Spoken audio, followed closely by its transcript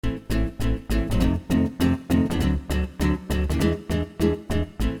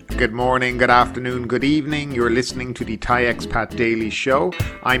good morning, good afternoon, good evening. You're listening to the Thai Expat Daily Show.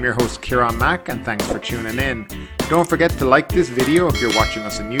 I'm your host Kieran Mack and thanks for tuning in. Don't forget to like this video if you're watching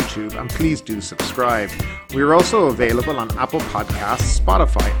us on YouTube and please do subscribe. We're also available on Apple Podcasts,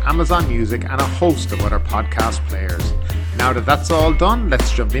 Spotify, Amazon Music and a host of other podcast players. Now that that's all done,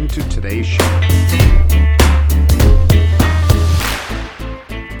 let's jump into today's show.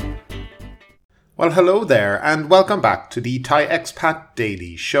 Well, hello there and welcome back to the Thai Expat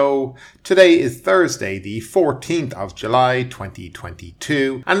Daily Show. Today is Thursday, the 14th of July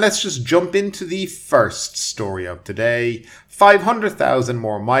 2022, and let's just jump into the first story of today. 500,000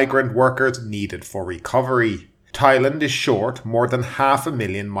 more migrant workers needed for recovery. Thailand is short more than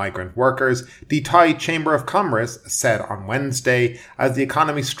 500,000 migrant workers, the Thai Chamber of Commerce said on Wednesday, as the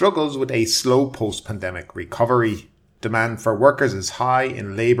economy struggles with a slow post-pandemic recovery. Demand for workers is high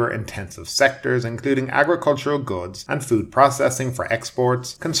in labour-intensive sectors including agricultural goods and food processing for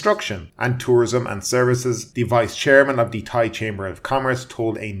exports, construction and tourism and services, the vice-chairman of the Thai Chamber of Commerce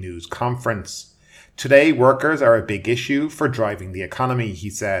told a news conference. Today, workers are a big issue for driving the economy,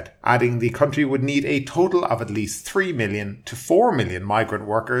 he said, adding the country would need a total of at least 3 million to 4 million migrant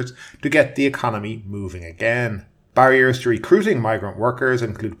workers to get the economy moving again. Barriers to recruiting migrant workers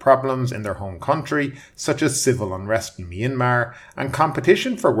include problems in their home country, such as civil unrest in Myanmar, and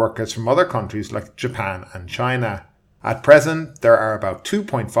competition for workers from other countries like Japan and China. At present, there are about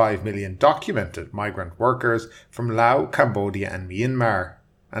 2.5 million documented migrant workers from Laos, Cambodia and Myanmar.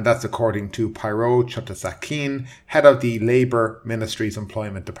 And that's according to Pyro Chotasakin, head of the Labour Ministry's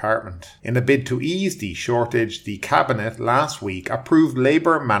Employment Department. In a bid to ease the shortage, the Cabinet last week approved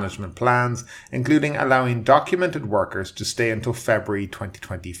labour management plans, including allowing documented workers to stay until February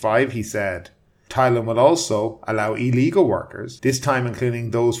 2025, he said. Thailand will also allow illegal workers, this time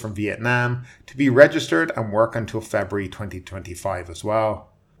including those from Vietnam, to be registered and work until February 2025 as well.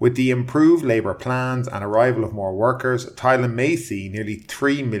 With the improved labour plans and arrival of more workers, Thailand may see nearly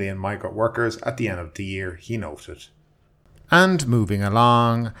 3 million migrant workers at the end of the year, he noted. And moving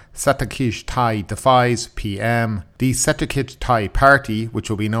along, Sathakit Thai defies PM. The Sathakit Thai Party, which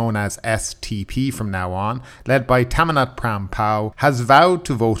will be known as STP from now on, led by Thamirat Prampow, has vowed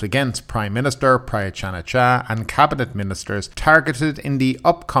to vote against Prime Minister Prayut Chan-o-cha and cabinet ministers targeted in the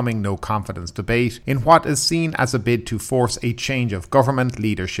upcoming no-confidence debate in what is seen as a bid to force a change of government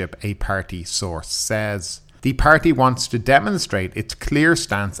leadership, a party source says. The party wants to demonstrate its clear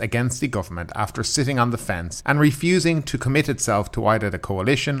stance against the government after sitting on the fence and refusing to commit itself to either the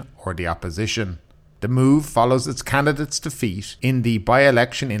coalition or the opposition. The move follows its candidate's defeat in the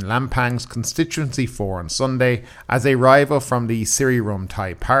by-election in Lampang's Constituency 4 on Sunday as a rival from the Sirirum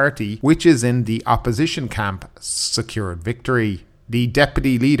Thai Party, which is in the opposition camp, secured victory. The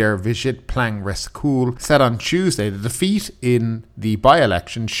deputy leader, Vijit Plangresakul, said on Tuesday the defeat in the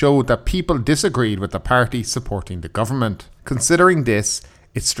by-election showed that people disagreed with the party supporting the government. Considering this,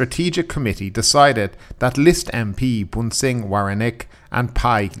 its strategic committee decided that List MP Bunsing Waranik and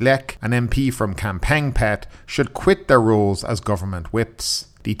Pai Lek, an MP from Kampeng Phet, should quit their roles as government whips.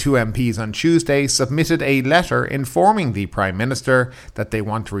 The two MPs on Tuesday submitted a letter informing the Prime Minister that they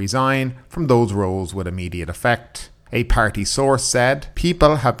want to resign from those roles with immediate effect. A party source said,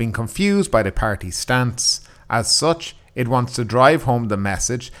 people have been confused by the party's stance. As such, it wants to drive home the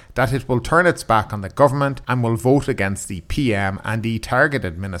message that it will turn its back on the government and will vote against the PM and the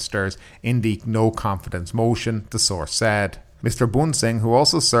targeted ministers in the no-confidence motion, the source said. Mr. Bunsing, who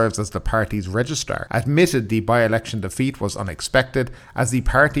also serves as the party's registrar, admitted the by-election defeat was unexpected as the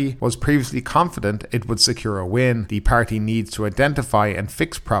party was previously confident it would secure a win. The party needs to identify and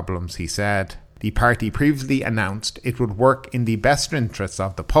fix problems, he said. The party previously announced it would work in the best interests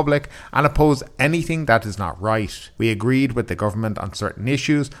of the public and oppose anything that is not right. We agreed with the government on certain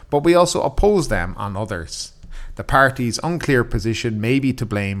issues, but we also oppose them on others. The party's unclear position may be to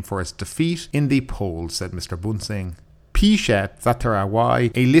blame for its defeat in the polls, said Mr. Bunsing. Pishet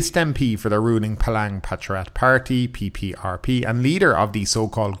Thattarawai, a List MP for the ruling Palang Pracharath Party, PPRP, and leader of the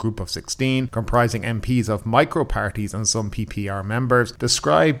so-called Group of 16, comprising MPs of micro-parties and some PPR members,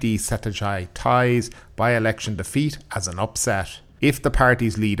 described the Sathakit Thai's by-election defeat as an upset. If the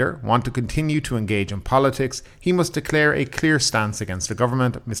party's leader wants to continue to engage in politics, he must declare a clear stance against the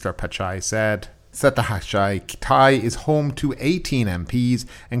government, Mr. Pachai said. Sathakit Thai is home to 18 MPs,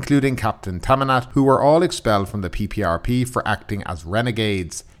 including Captain Thamirat, who were all expelled from the PPRP for acting as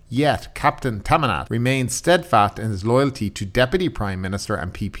renegades. Yet, Captain Thamirat remains steadfast in his loyalty to Deputy Prime Minister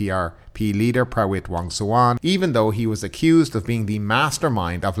and PPRP leader Prawit Wongsuwan, even though he was accused of being the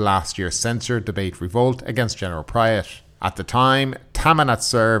mastermind of last year's censure debate revolt against General Prayut. At the time, Tamanat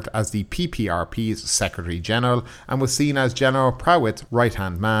served as the PPRP's Secretary General and was seen as General Prawit's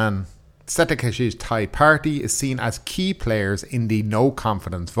right-hand man. Setakeshi's Thai party is seen as key players in the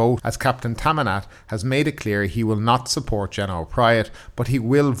no-confidence vote, as Captain Tamanat has made it clear he will not support General Prawit, but he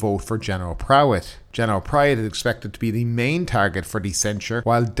will vote for General Prawit. General Prawit is expected to be the main target for the censure,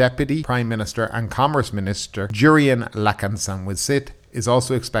 while Deputy Prime Minister and Commerce Minister Jurian Lakansamwisit is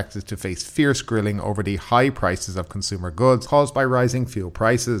also expected to face fierce grilling over the high prices of consumer goods caused by rising fuel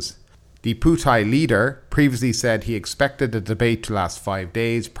prices. The Pheu leader previously said he expected the debate to last 5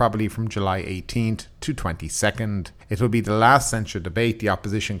 days, probably from July 18th to 22nd. It will be the last censure debate the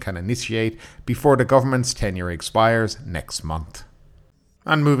opposition can initiate before the government's tenure expires next month.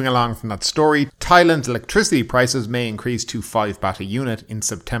 And moving along from that story, Thailand's electricity prices may increase to 5 baht a unit in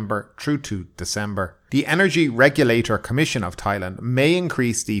September through to December. The Energy Regulator Commission of Thailand may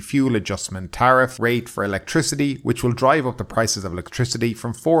increase the fuel adjustment tariff rate for electricity, which will drive up the prices of electricity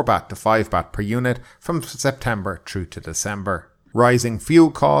from 4 baht to 5 baht per unit from September through to December. Rising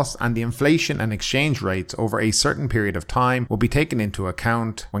fuel costs and the inflation and exchange rates over a certain period of time will be taken into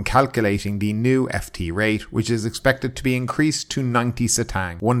account when calculating the new FT rate, which is expected to be increased to 90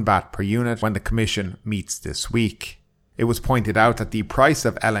 satang, 1 baht per unit, when the Commission meets this week. It was pointed out that the price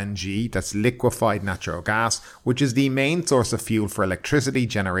of LNG, that's liquefied natural gas, which is the main source of fuel for electricity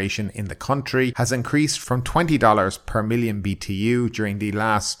generation in the country, has increased from $20 per million BTU during the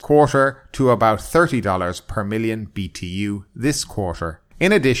last quarter to about $30 per million BTU this quarter.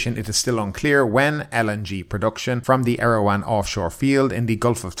 In addition, it is still unclear when LNG production from the Erawan offshore field in the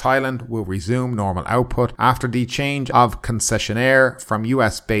Gulf of Thailand will resume normal output after the change of concessionaire from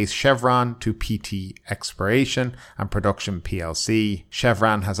US-based Chevron to PT Exploration and Production PLC.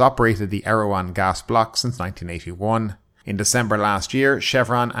 Chevron has operated the Erawan gas block since 1981. In December last year,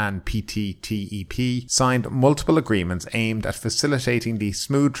 Chevron and PTTEP signed multiple agreements aimed at facilitating the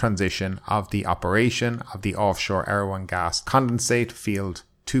smooth transition of the operation of the offshore Erawan gas condensate field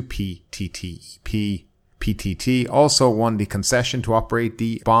to PTTEP. PTT also won the concession to operate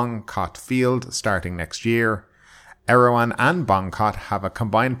the Bongkot field starting next year. Erawan and Bongkot have a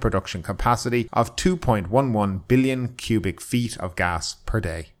combined production capacity of 2.11 billion cubic feet of gas per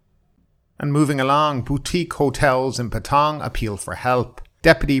day. And moving along, boutique hotels in Patong appeal for help.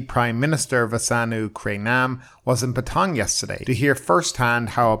 Deputy Prime Minister Vasanu Khairnam was in Patong yesterday to hear firsthand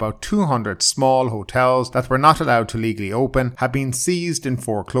how about 200 small hotels that were not allowed to legally open had been seized in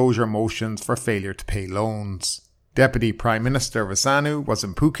foreclosure motions for failure to pay loans. Deputy Prime Minister Vasanu was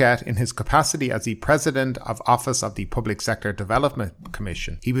in Phuket in his capacity as the President of Office of the Public Sector Development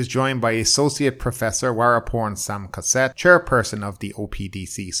Commission. He was joined by Associate Professor Waraporn Samkaset, Chairperson of the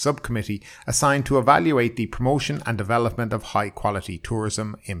OPDC Subcommittee assigned to evaluate the promotion and development of high-quality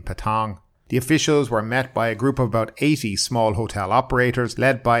tourism in Patong. The officials were met by a group of about 80 small hotel operators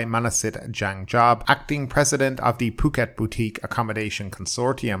led by Manasit Jangjob, acting president of the Phuket Boutique Accommodation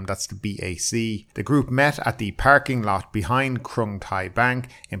Consortium, that's the BAC. The group met at the parking lot behind Krung Thai Bank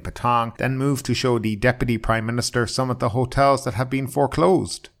in Patong, then moved to show the Deputy Prime Minister some of the hotels that have been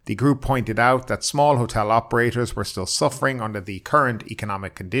foreclosed. The group pointed out that small hotel operators were still suffering under the current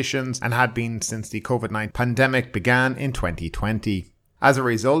economic conditions and had been since the COVID-19 pandemic began in 2020. As a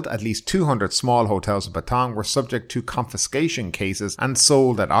result, at least 200 small hotels in Patong were subject to confiscation cases and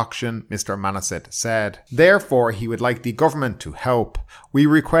sold at auction, Mr. Manasit said. Therefore, he would like the government to help. We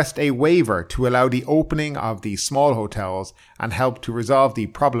request a waiver to allow the opening of these small hotels and help to resolve the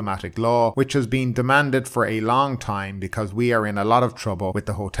problematic law, which has been demanded for a long time because we are in a lot of trouble with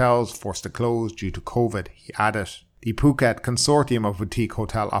the hotels forced to close due to COVID, he added. The Phuket Consortium of Boutique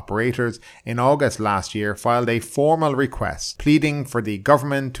Hotel Operators in August last year filed a formal request pleading for the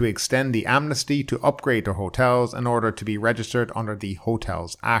government to extend the amnesty to upgrade their hotels in order to be registered under the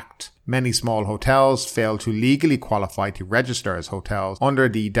Hotels Act. Many small hotels fail to legally qualify to register as hotels under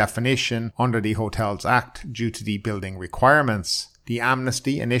the definition under the Hotels Act due to the building requirements. The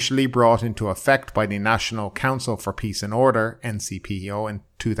amnesty, initially brought into effect by the National Council for Peace and Order, NCPO, in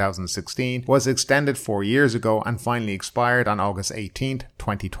 2016, was extended 4 years ago and finally expired on August 18,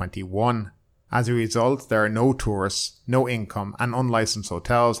 2021. As a result, there are no tourists, no income, and unlicensed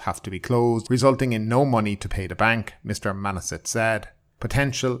hotels have to be closed, resulting in no money to pay the bank, Mr. Manasit said.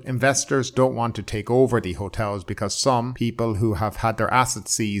 Potential investors don't want to take over the hotels because some people who have had their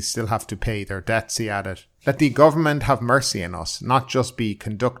assets seized still have to pay their debts, he added. Let the government have mercy on us, not just be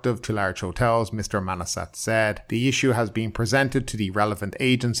conducive to large hotels, Mr. Manasit said. The issue has been presented to the relevant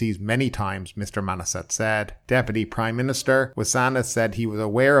agencies many times, Mr. Manasit said. Deputy Prime Minister Wasana said he was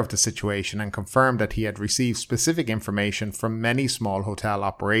aware of the situation and confirmed that he had received specific information from many small hotel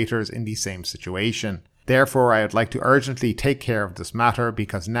operators in the same situation. Therefore, I would like to urgently take care of this matter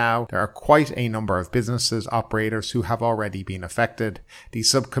because now there are quite a number of businesses operators who have already been affected. The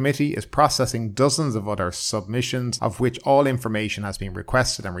subcommittee is processing dozens of other submissions, of which all information has been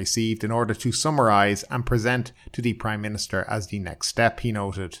requested and received in order to summarise and present to the Prime Minister as the next step, he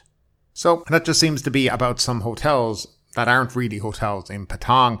noted. So that just seems to be about some hotels that aren't really hotels in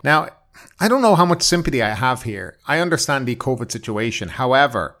Patong. Now, I don't know how much sympathy I have here. I understand the COVID situation.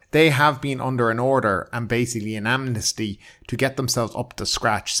 However, they have been under an order and basically an amnesty to get themselves up to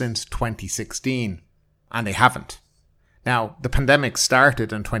scratch since 2016. And they haven't. Now, the pandemic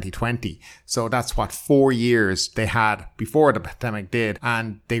started in 2020, so that's 4 years they had before the pandemic did,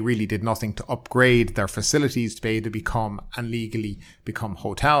 and they really did nothing to upgrade their facilities to be able to become and legally become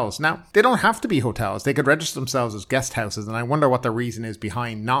hotels. Now, they don't have to be hotels. They could register themselves as guest houses, and I wonder what the reason is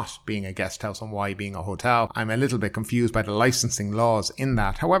behind not being a guest house and why being a hotel. I'm a little bit confused by the licensing laws in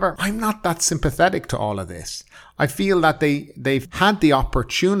that. However, I'm not that sympathetic to all of this. I feel that they've had the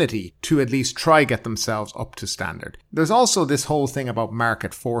opportunity to at least try get themselves up to standard. There's also this whole thing about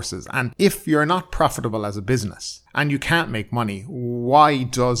market forces, and if you're not profitable as a business and you can't make money, why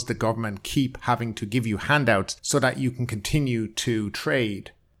does the government keep having to give you handouts so that you can continue to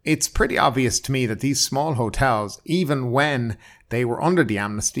trade? It's pretty obvious to me that these small hotels, even when they were under the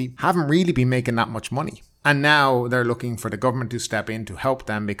amnesty, haven't really been making that much money. And now they're looking for the government to step in to help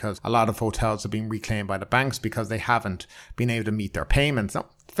them because a lot of hotels have been reclaimed by the banks because they haven't been able to meet their payments. Now,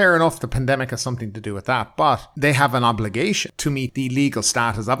 fair enough, the pandemic has something to do with that, but they have an obligation to meet the legal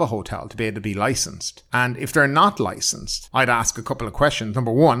status of a hotel to be able to be licensed. And if they're not licensed, I'd ask a couple of questions.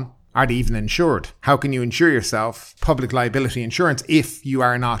 Number one, are they even insured? How can you insure yourself public liability insurance if you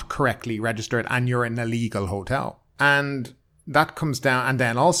are not correctly registered and you're in a legal hotel? And that comes down, and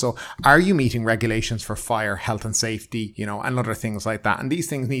then also, are you meeting regulations for fire, health and safety, and other things like that? And these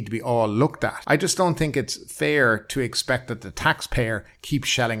things need to be all looked at. I just don't think it's fair to expect that the taxpayer keeps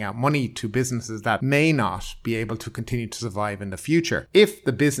shelling out money to businesses that may not be able to continue to survive in the future. If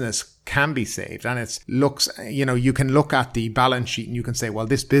the business can be saved and it looks, you can look at the balance sheet and you can say, well,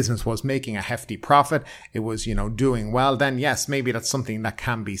 this business was making a hefty profit. It was, doing well. Then yes, maybe that's something that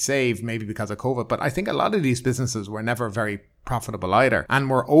can be saved, maybe because of COVID. But I think a lot of these businesses were never very profitable either and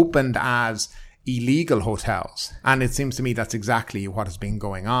were opened as illegal hotels. And it seems to me that's exactly what has been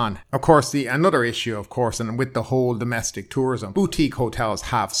going on. Of course, another issue, and with the whole domestic tourism, boutique hotels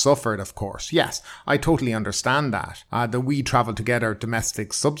have suffered, of course. Yes, I totally understand that. The We Travel Together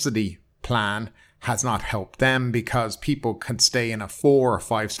domestic subsidy plan has not helped them because people can stay in a 4 or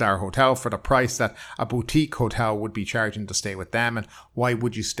 5 star hotel for the price that a boutique hotel would be charging to stay with them. And why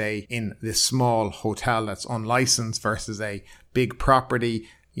would you stay in this small hotel that's unlicensed versus a big property,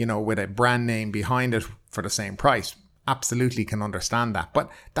 with a brand name behind it for the same price? Absolutely can understand that.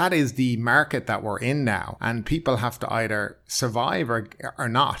 But that is the market that we're in now, and people have to either survive or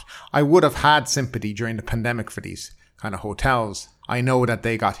not. I would have had sympathy during the pandemic for these kind of hotels. I know that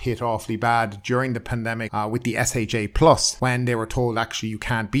they got hit awfully bad during the pandemic with the SHA Plus when they were told actually you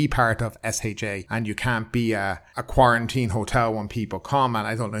can't be part of SHA and you can't be a quarantine hotel when people come. And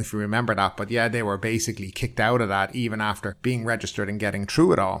I don't know if you remember that, but yeah, they were basically kicked out of that even after being registered and getting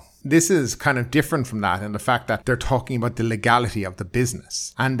through it all. This is kind of different from that in the fact that they're talking about the legality of the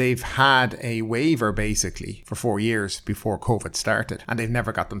business. And they've had a waiver basically for 4 years before COVID started, and they've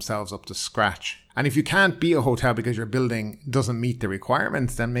never got themselves up to scratch. And if you can't be a hotel because your building doesn't meet the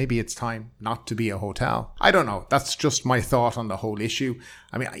requirements, then maybe it's time not to be a hotel. I don't know. That's just my thought on the whole issue.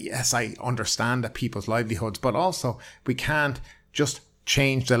 I mean, yes, I understand that people's livelihoods, but also we can't just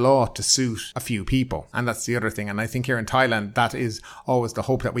change the law to suit a few people. And that's the other thing. And I think here in Thailand, that is always the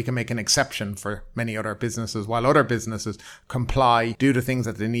hope that we can make an exception for many other businesses while other businesses comply, do the things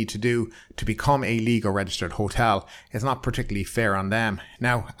that they need to do to become a legal registered hotel. It's not particularly fair on them.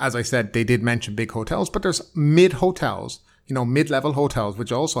 Now, as I said, they did mention big hotels, but there's mid-hotels, mid-level hotels,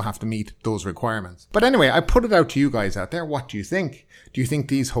 which also have to meet those requirements. But anyway, I put it out to you guys out there. What do you think? Do you think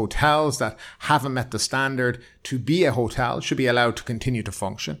these hotels that haven't met the standard to be a hotel should be allowed to continue to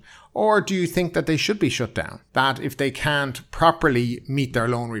function? Or do you think that they should be shut down? That if they can't properly meet their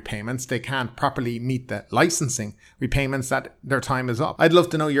loan repayments, they can't properly meet the licensing repayments, that their time is up? I'd love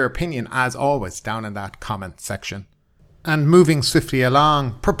to know your opinion, as always, down in that comment section. And moving swiftly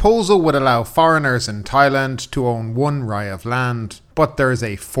along, proposal would allow foreigners in Thailand to own 1 rai of land, but there is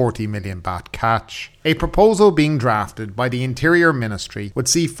a 40 million baht catch. A proposal being drafted by the Interior Ministry would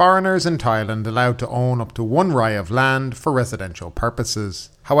see foreigners in Thailand allowed to own up to 1 rai of land for residential purposes.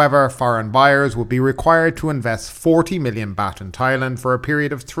 However, foreign buyers would be required to invest 40 million baht in Thailand for a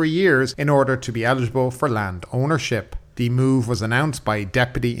period of 3 years in order to be eligible for land ownership. The move was announced by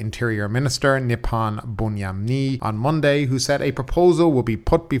Deputy Interior Minister Nipon Bunyamni on Monday, who said a proposal will be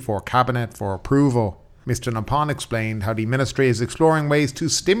put before Cabinet for approval. Mr. Nipon explained how the ministry is exploring ways to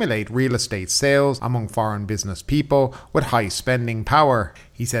stimulate real estate sales among foreign business people with high spending power.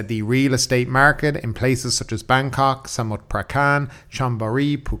 He said the real estate market in places such as Bangkok, Samut Prakan,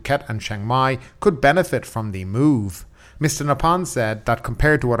 Chonburi, Phuket and Chiang Mai could benefit from the move. Mr. Nipon said that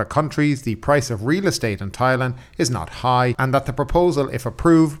compared to other countries, the price of real estate in Thailand is not high and that the proposal, if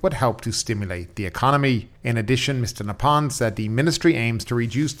approved, would help to stimulate the economy. In addition, Mr. Nipon said the ministry aims to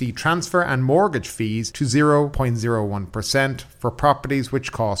reduce the transfer and mortgage fees to 0.01% for properties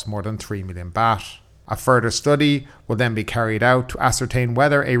which cost more than 3 million baht. A further study will then be carried out to ascertain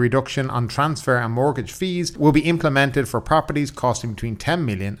whether a reduction on transfer and mortgage fees will be implemented for properties costing between 10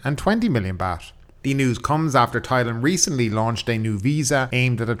 million and 20 million baht. The news comes after Thailand recently launched a new visa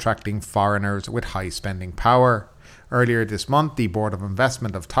aimed at attracting foreigners with high spending power. Earlier this month, the Board of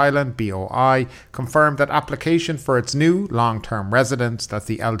Investment of Thailand, BOI, confirmed that application for its new long-term residence, that's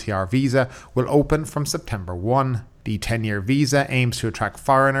the LTR visa, will open from September 1. The 10-year visa aims to attract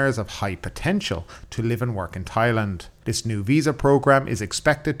foreigners of high potential to live and work in Thailand. This new visa program is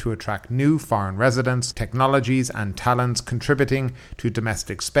expected to attract new foreign residents, technologies and talents contributing to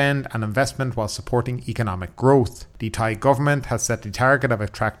domestic spend and investment while supporting economic growth. The Thai government has set the target of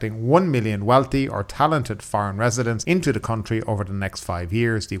attracting 1 million wealthy or talented foreign residents into the country over the next 5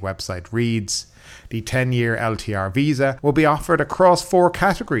 years, the website reads. The 10-year LTR visa will be offered across 4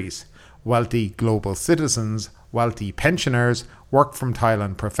 categories: wealthy global citizens, wealthy pensioners, work from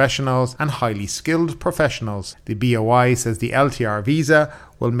Thailand professionals and highly skilled professionals. The BOI says the LTR visa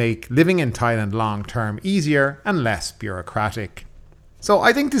will make living in Thailand long term easier and less bureaucratic. So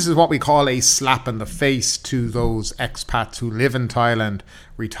I think this is what we call a slap in the face to those expats who live in Thailand,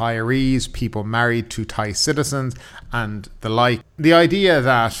 retirees, people married to Thai citizens and the like. The idea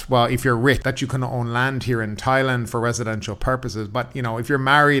that, well, if you're rich, that you can own land here in Thailand for residential purposes, but if you're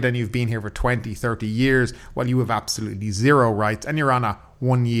married and you've been here for 20, 30 years, well, you have absolutely zero rights and you're on a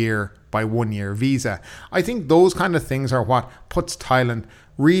 1 year by 1 year visa. I think those kind of things are what puts Thailand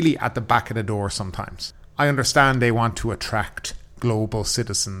really at the back of the door sometimes. I understand they want to attract global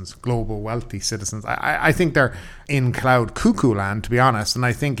citizens, global wealthy citizens. I think they're in cloud cuckoo land, to be honest. And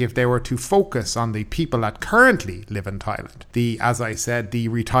I think if they were to focus on the people that currently live in Thailand, as I said, the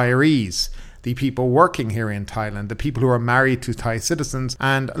retirees, the people working here in Thailand, the people who are married to Thai citizens,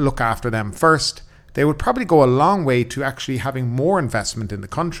 and look after them first, they would probably go a long way to actually having more investment in the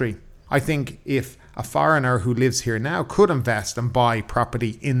country. I think if a foreigner who lives here now could invest and buy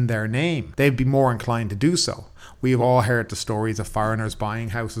property in their name, they'd be more inclined to do so. We've all heard the stories of foreigners buying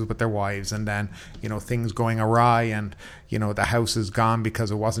houses with their wives and then, things going awry and, the house is gone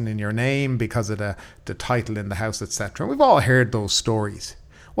because it wasn't in your name, because of the title in the house, etc. We've all heard those stories.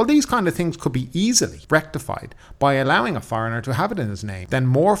 Well, these kind of things could be easily rectified by allowing a foreigner to have it in his name. Then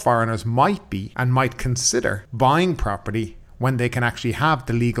more foreigners might consider buying property when they can actually have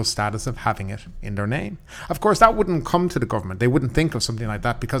the legal status of having it in their name. Of course, that wouldn't come to the government. They wouldn't think of something like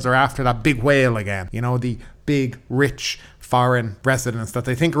that because they're after that big whale again. The big, rich, foreign residents that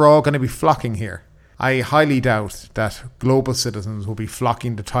they think are all going to be flocking here. I highly doubt that global citizens will be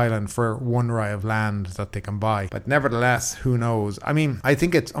flocking to Thailand for 1 rai of land that they can buy. But nevertheless, who knows? I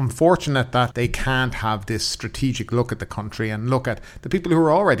think it's unfortunate that they can't have this strategic look at the country and look at the people who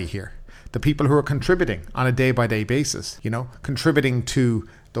are already here. The people who are contributing on a day-by-day basis, contributing to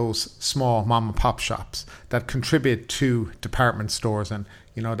those small mom and pop shops that contribute to department stores and,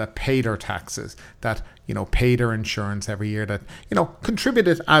 that pay their taxes, that, pay their insurance every year, that,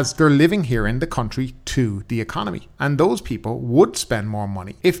 contributed as they're living here in the country to the economy. And those people would spend more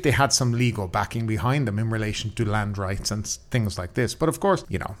money if they had some legal backing behind them in relation to land rights and things like this. But of course,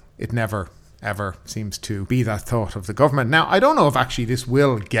 it never ever seems to be that thought of the government. Now, I don't know if actually this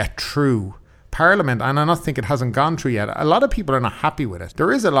will get through Parliament, and I don't think it hasn't gone through yet. A lot of people are not happy with it.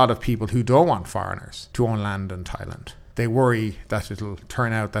 There is a lot of people who don't want foreigners to own land in Thailand. They worry that it'll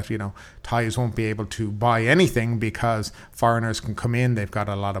turn out that, Thais won't be able to buy anything because foreigners can come in, they've got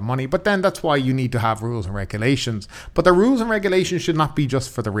a lot of money. But then that's why you need to have rules and regulations. But the rules and regulations should not be just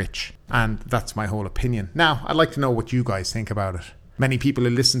for the rich. And that's my whole opinion. Now, I'd like to know what you guys think about it. Many people who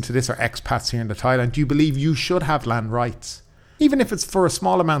listen to this are expats here in Thailand. Do you believe you should have land rights? Even if it's for a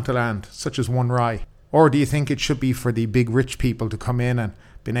small amount of land, such as 1 rai? Or do you think it should be for the big rich people to come in and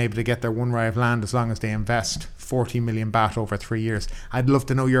been able to get their 1 rai of land as long as they invest 40 million baht over 3 years? I'd love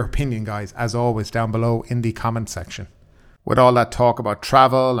to know your opinion, guys, as always, down below in the comment section. With all that talk about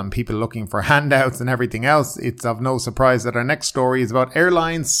travel and people looking for handouts and everything else, it's of no surprise that our next story is about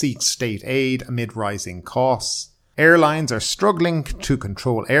airlines seek state aid amid rising costs. Airlines are struggling to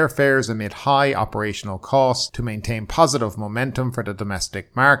control airfares amid high operational costs to maintain positive momentum for the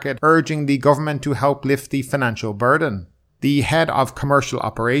domestic market, urging the government to help lift the financial burden. The head of commercial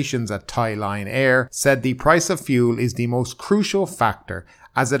operations at Thai Lion Air said the price of fuel is the most crucial factor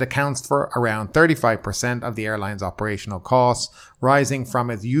as it accounts for around 35% of the airline's operational costs, rising from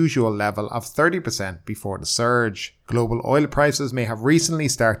its usual level of 30% before the surge. Global oil prices may have recently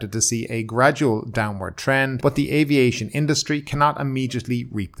started to see a gradual downward trend, but the aviation industry cannot immediately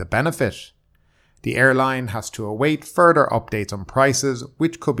reap the benefit. The airline has to await further updates on prices,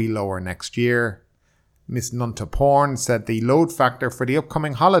 which could be lower next year. Ms. Nuntaporn said the load factor for the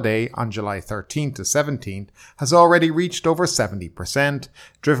upcoming holiday on July 13th to 17th has already reached over 70%,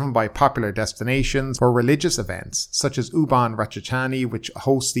 driven by popular destinations for religious events such as Ubon Ratchathani, which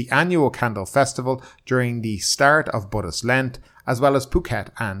hosts the annual candle festival during the start of Buddhist Lent, as well as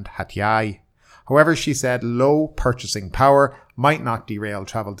Phuket and Hat Yai. However, she said low purchasing power might not derail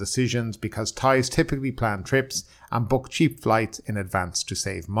travel decisions because Thais typically plan trips and book cheap flights in advance to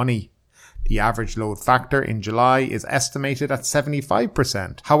save money. The average load factor in July is estimated at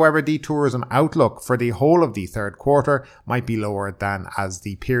 75%. However, the tourism outlook for the whole of the third quarter might be lower than as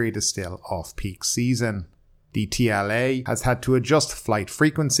the period is still off-peak season. The TLA has had to adjust flight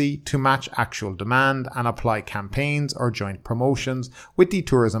frequency to match actual demand and apply campaigns or joint promotions with the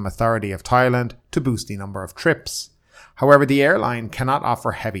Tourism Authority of Thailand to boost the number of trips. However, the airline cannot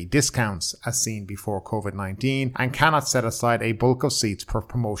offer heavy discounts, as seen before COVID-19, and cannot set aside a bulk of seats for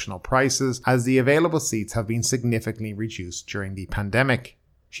promotional prices, as the available seats have been significantly reduced during the pandemic.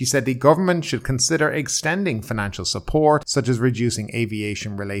 She said the government should consider extending financial support, such as reducing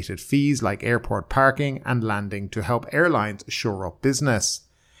aviation-related fees like airport parking and landing to help airlines shore up business.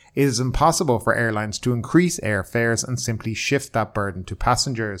 It is impossible for airlines to increase airfares and simply shift that burden to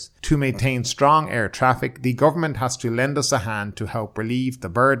passengers. To maintain strong air traffic, the government has to lend us a hand to help relieve the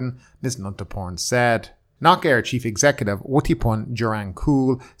burden, Ms. Nuntaporn said. Nok Air Chief Executive Wuttipun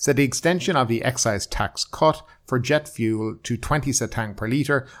Jurangkul said the extension of the excise tax cut for jet fuel to 20 satang per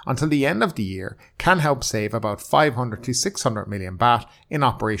litre until the end of the year can help save about 500 to 600 million baht in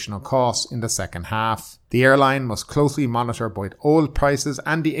operational costs in the second half. The airline must closely monitor both oil prices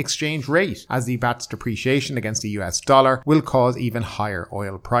and the exchange rate, as the baht's depreciation against the US dollar will cause even higher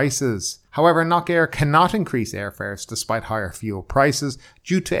oil prices. However, Nok Air cannot increase airfares despite higher fuel prices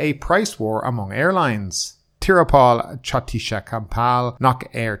due to a price war among airlines. Tirupal Chatishakampal, Nok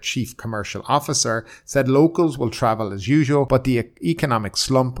Air Chief Commercial Officer, said locals will travel as usual, but the economic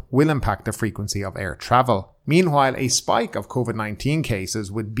slump will impact the frequency of air travel. Meanwhile, a spike of COVID-19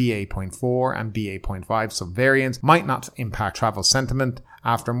 cases with BA.4 and BA.5 subvariants might not impact travel sentiment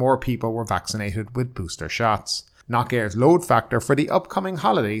after more people were vaccinated with booster shots. Nok Air's load factor for the upcoming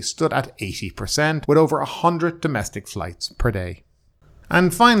holiday stood at 80%, with over 100 domestic flights per day.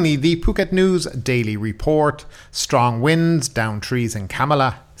 And finally, the Phuket News Daily Report. Strong winds down trees in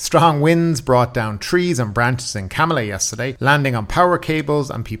Kamala. Strong winds brought down trees and branches in Kamala yesterday, landing on power cables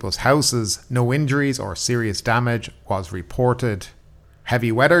and people's houses. No injuries or serious damage was reported.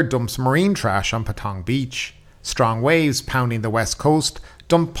 Heavy weather dumps marine trash on Patong Beach. Strong waves pounding the west coast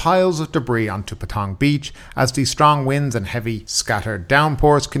dumped piles of debris onto Patong Beach as the strong winds and heavy scattered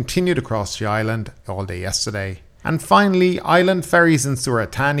downpours continued across the island all day yesterday. And finally, island ferries in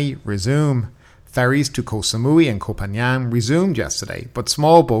Surat Thani resume. Ferries to Koh Samui and Koh Phangan resumed yesterday, but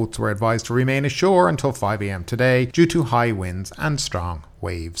small boats were advised to remain ashore until 5 a.m. today due to high winds and strong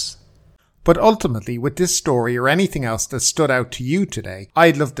waves. But ultimately, with this story or anything else that stood out to you today,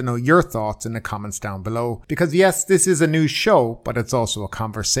 I'd love to know your thoughts in the comments down below. Because yes, this is a news show, but it's also a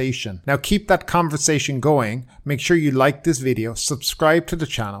conversation. Now keep that conversation going. Make sure you like this video, subscribe to the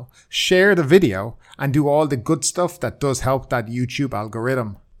channel, share the video, and do all the good stuff that does help that YouTube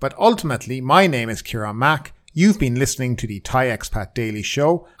algorithm. But ultimately, my name is Kieran Mack. You've been listening to the Thai Expat Daily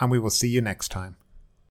Show, and we will see you next time.